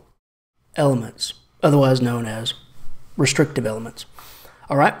essential elements, otherwise known as restrictive elements.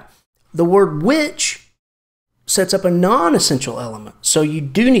 All right? The word which sets up a non-essential element, so you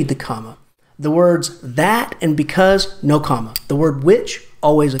do need the comma. The words that and because, no comma. The word which,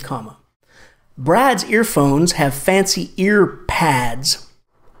 always a comma. Brad's earphones have fancy ear pads.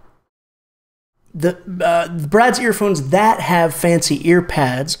 Brad's earphones that have fancy ear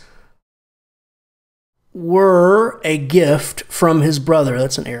pads were a gift from his brother.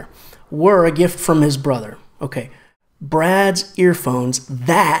 That's an error. Were a gift from his brother. Okay. Brad's earphones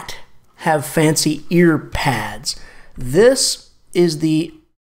that have fancy ear pads. This is the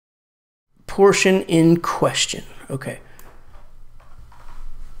portion in question. Okay.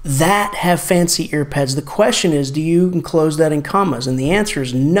 That have fancy ear pads. The question is, do you enclose that in commas? And the answer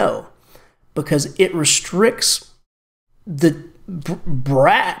is no, because it restricts the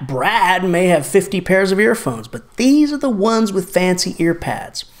Brad may have 50 pairs of earphones, but these are the ones with fancy ear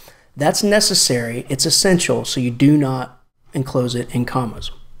pads. That's necessary. It's essential, so you do not enclose it in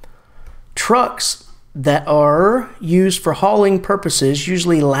commas. Trucks that are used for hauling purposes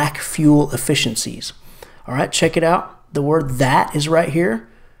usually lack fuel efficiencies. All right, check it out. The word that is right here.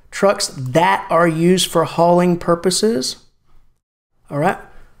 Trucks that are used for hauling purposes. All right.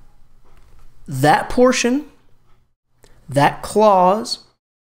 That portion, that clause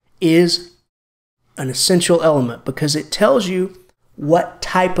is an essential element because it tells you what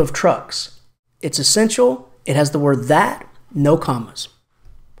type of trucks. It's essential. It has the word that, no commas.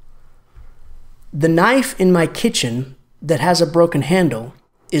 The knife in my kitchen that has a broken handle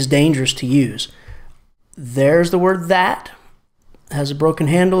is dangerous to use. There's the word that. Has a broken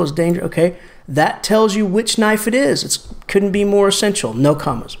handle, is dangerous. Okay, that tells you which knife it is. It couldn't be more essential. No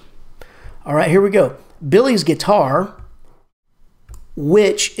commas. All right, here we go. Billy's guitar,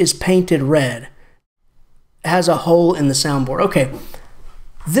 which is painted red, has a hole in the soundboard. Okay,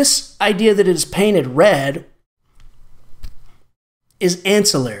 this idea that it is painted red is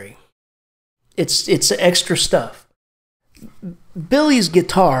ancillary. It's extra stuff. Billy's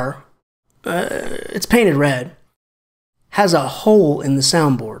guitar, it's painted red, has a hole in the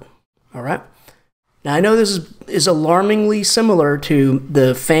soundboard. All right. Now, I know this is alarmingly similar to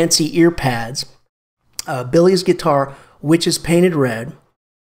the fancy ear pads. Billy's guitar, which is painted red,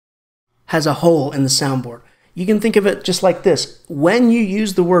 has a hole in the soundboard. You can think of it just like this. When you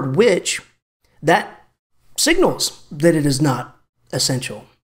use the word which, that signals that it is not essential.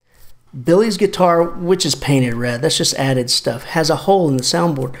 Billy's guitar, which is painted red, that's just added stuff, has a hole in the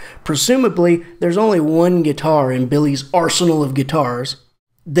soundboard. Presumably, there's only one guitar in Billy's arsenal of guitars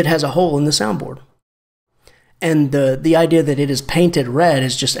that has a hole in the soundboard. And the idea that it is painted red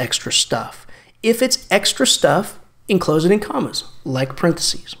is just extra stuff. If it's extra stuff, enclose it in commas, like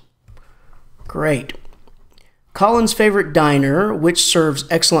parentheses. Great. Colin's favorite diner, which serves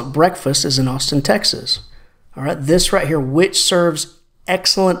excellent breakfast, is in Austin, Texas. All right, this right here, which serves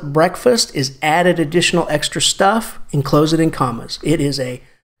excellent breakfast, is added additional extra stuff, enclose it in commas. It is a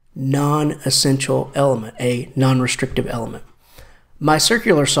non-essential element, a non-restrictive element. My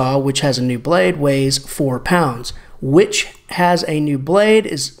circular saw, which has a new blade, weighs 4 pounds. Which has a new blade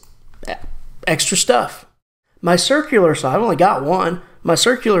is extra stuff. My circular saw, I've only got one. My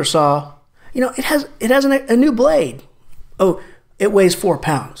circular saw, you know, it has a new blade. Oh, it weighs 4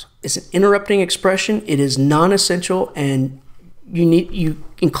 pounds. It's an interrupting expression. It is non-essential, and you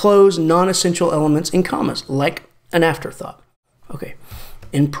enclose non-essential elements in commas, like an afterthought. Okay,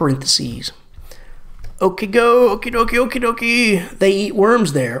 in parentheses. Okie dokie. They eat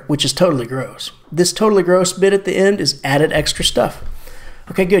worms there, which is totally gross. This totally gross bit at the end is added extra stuff.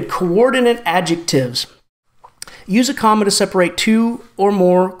 Okay, good. Coordinate adjectives. Use a comma to separate two or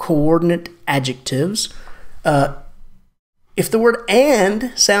more coordinate adjectives. If the word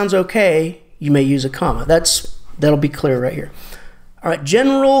and sounds okay, you may use a comma. That'll be clear right here. All right,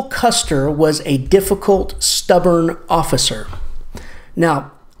 General Custer was a difficult, stubborn officer.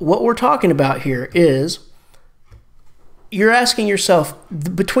 Now, what we're talking about here is you're asking yourself,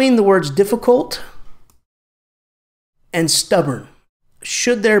 between the words difficult and stubborn,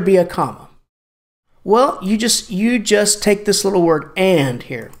 should there be a comma? Well, you just take this little word and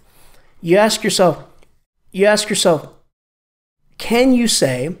here. You ask yourself, can you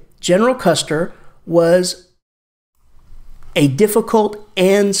say General Custer was a difficult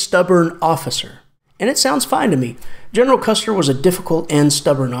and stubborn officer? And it sounds fine to me. General Custer was a difficult and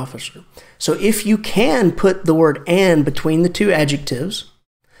stubborn officer. So if you can put the word and between the two adjectives,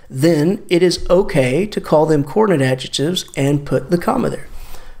 then it is okay to call them coordinate adjectives and put the comma there.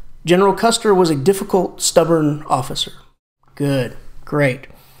 General Custer was a difficult, stubborn officer. Good, great.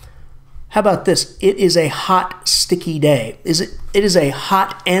 How about this? It is a hot, sticky day. It is a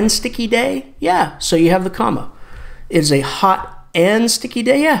hot and sticky day? Yeah, so you have the comma. It is a hot and sticky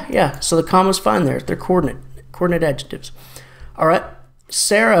day? Yeah. So the comma's fine there. They're coordinate adjectives. All right.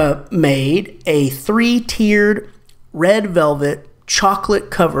 Sarah made a 3-tiered red velvet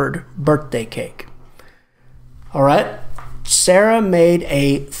chocolate-covered birthday cake. All right, Sarah made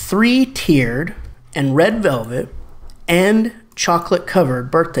a 3-tiered and red velvet and chocolate-covered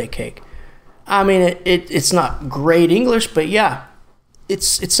birthday cake. I mean, it's not great English, but yeah, it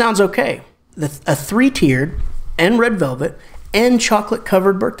sounds okay. A 3-tiered and red velvet and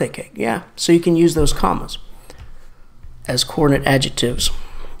chocolate-covered birthday cake. Yeah, so you can use those commas as coordinate adjectives.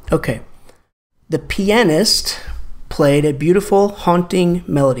 Okay. The pianist played a beautiful, haunting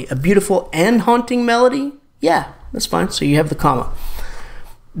melody. A beautiful and haunting melody? Yeah, that's fine. So you have the comma.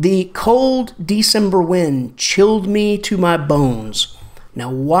 The cold December wind chilled me to my bones. Now,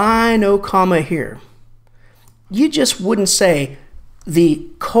 why no comma here? You just wouldn't say the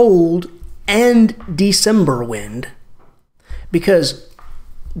cold and December wind, because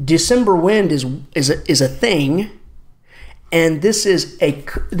December wind is a thing, and this is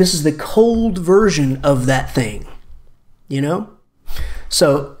the cold version of that thing, you know?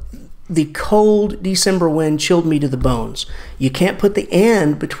 So the cold December wind chilled me to the bones. You can't put the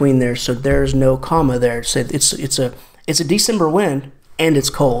and between there, so there's no comma there. So it's a December wind and it's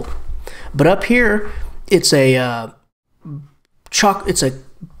cold. But up here, it's a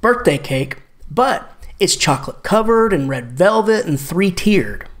birthday cake, but it's chocolate covered and red velvet and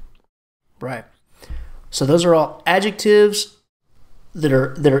 3-tiered. Right. So those are all adjectives that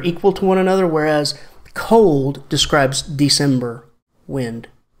are equal to one another, whereas cold describes December wind.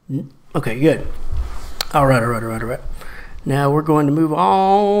 Okay, good. All right. Now we're going to move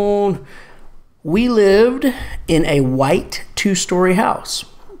on. We lived in a white 2-story house.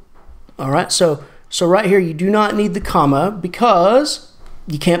 All right, so right here you do not need the comma because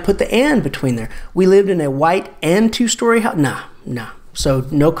you can't put the and between there. We lived in a white and 2-story house. Nah. So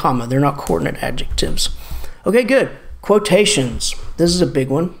no comma. They're not coordinate adjectives. Okay, good. Quotations. This is a big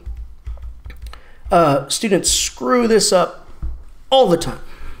one. Students screw this up all the time.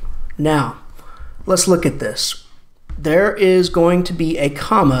 Now, let's look at this. There is going to be a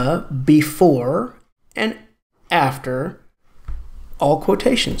comma before and after all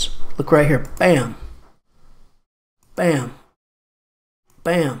quotations. Look right here. Bam. Bam.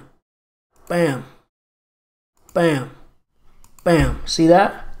 Bam. Bam. Bam. Bam. See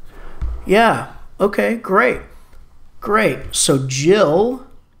that? Yeah. Okay, great. Great. So Jill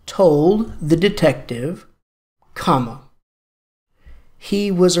told the detective, comma,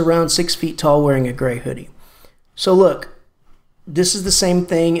 he was around 6 feet tall wearing a gray hoodie. So look, this is the same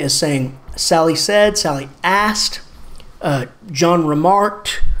thing as saying Sally said, Sally asked, John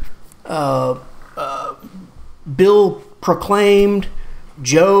remarked, Bill proclaimed,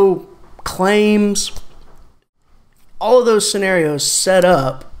 Joe claims. All of those scenarios set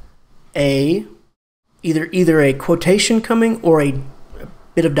up either a quotation coming or a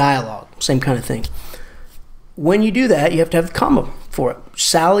bit of dialogue, same kind of thing. When you do that, you have to have a comma for it.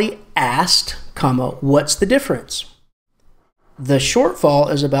 Sally asked, comma, what's the difference? The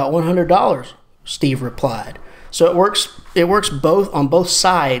shortfall is about $100, Steve replied. So it works both on both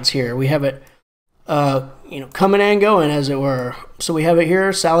sides here. We have it coming and going, as it were. So we have it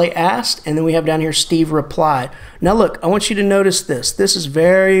here, Sally asked, and then we have down here, Steve replied. Now look, I want you to notice this. This is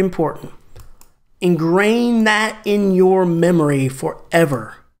very important. Ingrain that in your memory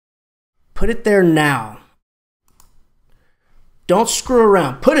forever. Put it there now. Don't screw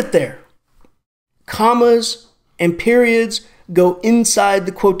around. Put it there. Commas and periods go inside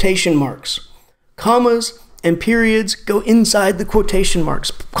the quotation marks. Commas and periods go inside the quotation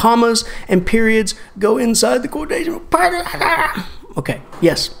marks. Commas and periods go inside the quotation marks. Okay,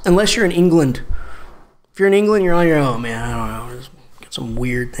 yes, unless you're in England. If you're in England, you're on your own, man. I don't know. There's some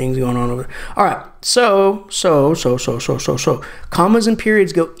weird things going on over there. All right, so. Commas and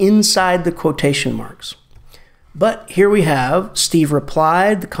periods go inside the quotation marks. But here we have Steve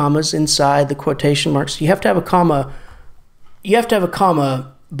replied, the commas inside the quotation marks. You have to have a comma. You have to have a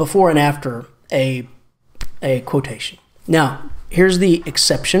comma before and after a quotation. Now, here's the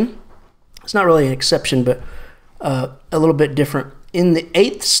exception. It's not really an exception, but a little bit different. In the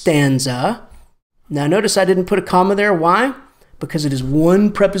 8th stanza, now notice I didn't put a comma there. Why? Because it is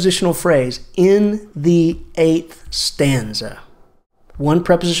one prepositional phrase in the 8th stanza. One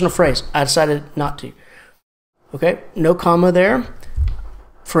prepositional phrase. I decided not to. Okay, no comma there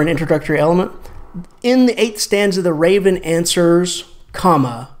for an introductory element. In the 8th stanza, the raven answers,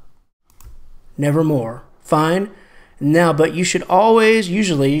 comma, nevermore. Fine. Now, but you should always,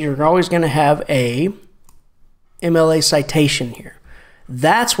 usually, you're always going to have a MLA citation here.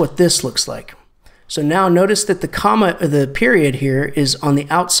 That's what this looks like. So now notice that the comma, the period here is on the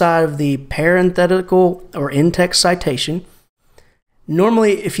outside of the parenthetical or in-text citation.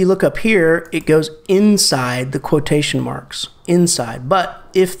 Normally, if you look up here, it goes inside the quotation marks, inside. But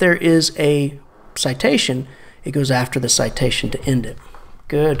if there is a citation, it goes after the citation to end it.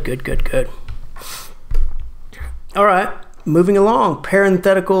 Good, good, good, good. All right, moving along,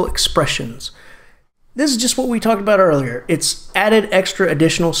 parenthetical expressions. This is just what we talked about earlier. It's added extra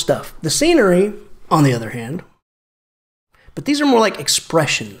additional stuff. The scenery, on the other hand, but these are more like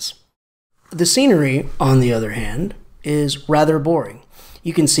expressions. The scenery, on the other hand, is rather boring.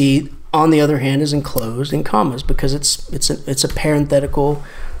 You can see, on the other hand, is enclosed in commas because it's a parenthetical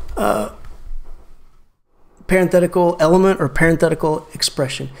element or parenthetical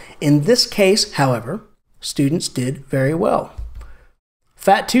expression. In this case, however, students did very well.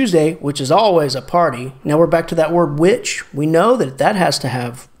 Fat Tuesday, which is always a party. Now we're back to that word which. We know that has to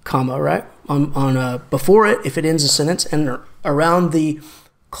have comma, right? On before it if it ends a sentence, and around the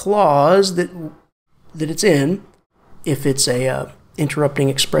clause that it's in if it's a interrupting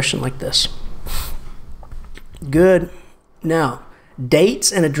expression like this. Good. Now,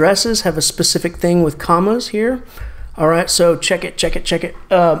 dates and addresses have a specific thing with commas here. All right, so check it.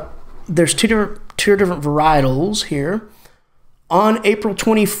 There's two different varietals here. On April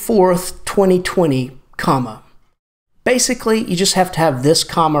 24th, 2020, comma. Basically, you just have to have this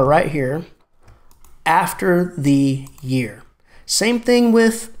comma right here after the year. Same thing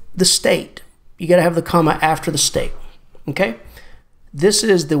with the state. You got to have the comma after the state. Okay? This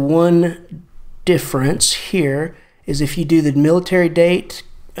is the one difference here is if you do the military date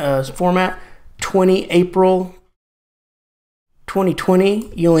format, 20 April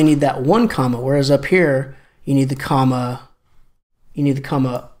 2020, you only need that one comma, whereas up here you need the comma. You need the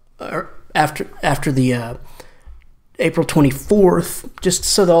comma after the April 24th, just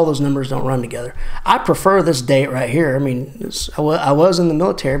so that all those numbers don't run together. I prefer this date right here. I mean, I was in the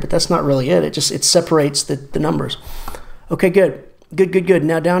military, but that's not really it. It separates the numbers. Okay, good.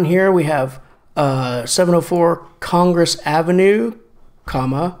 Now down here we have 704 Congress Avenue,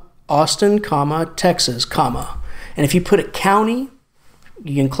 comma, Austin, comma, Texas, comma. And if you put a county,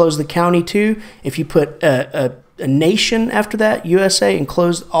 you can close the county too. If you put a nation after that, USA, and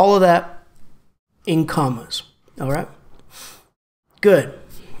close all of that in commas. All right? Good.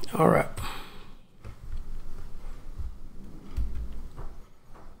 All right.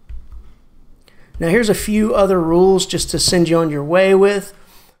 Now here's a few other rules just to send you on your way with.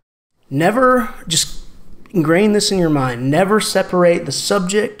 Never, just ingrain this in your mind, never separate the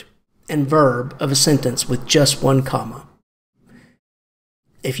subject and verb of a sentence with just one comma.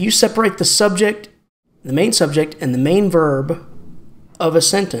 If you separate the subject, the main subject, and the main verb of a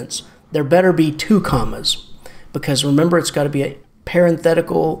sentence, there better be two commas. Because remember, it's got to be a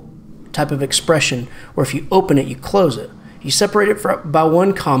parenthetical type of expression where if you open it, you close it. You separate it by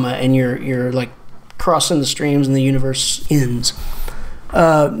one comma and you're like crossing the streams and the universe ends.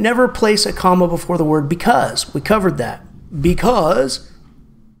 Never place a comma before the word because. We covered that. Because,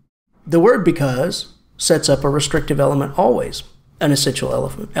 the word because sets up a restrictive element always. An essential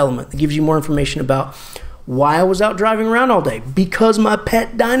element that gives you more information about why I was out driving around all day. Because my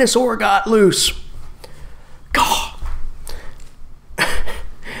pet dinosaur got loose. God.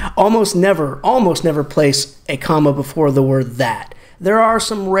 Almost never place a comma before the word that. There are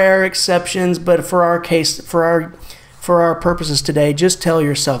some rare exceptions, but for our case, for our purposes today, just tell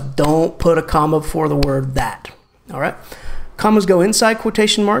yourself, don't put a comma before the word that. All right? Commas go inside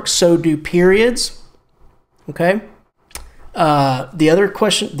quotation marks, so do periods. Okay?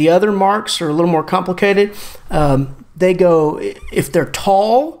 The other marks are a little more complicated. They go, if they're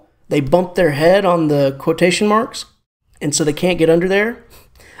tall, they bump their head on the quotation marks, and so they can't get under there,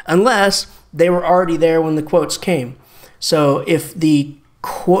 unless they were already there when the quotes came. So if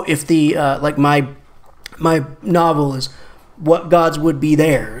like my novel is What Gods Would Be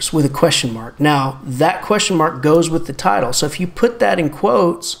Theirs with a question mark. Now that question mark goes with the title. So if you put that in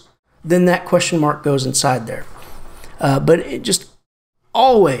quotes, then that question mark goes inside there. But it just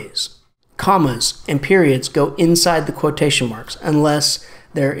always commas and periods go inside the quotation marks unless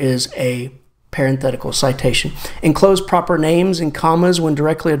there is a parenthetical citation. Enclose proper names in commas when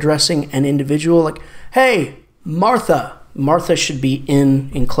directly addressing an individual. Like, hey, Martha. Martha should be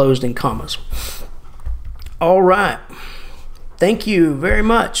enclosed in commas. All right. Thank you very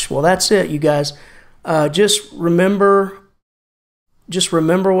much. Well, that's it, you guys. Just remember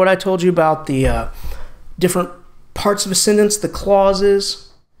what I told you about the different parts of a sentence, the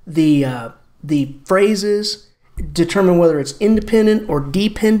clauses, the phrases. Determine whether it's independent or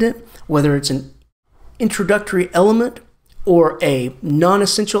dependent, whether it's an introductory element or a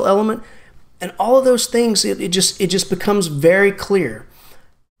non-essential element, and all of those things. It just becomes very clear.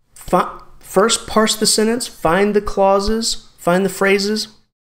 First, parse the sentence, find the clauses, find the phrases,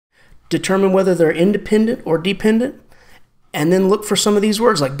 determine whether they're independent or dependent, and then look for some of these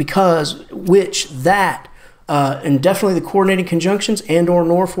words like because, which, that, and definitely the coordinating conjunctions and, or,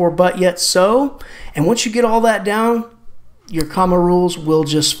 nor, for, but, yet, so. And once you get all that down, your comma rules will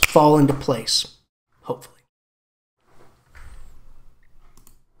just fall into place.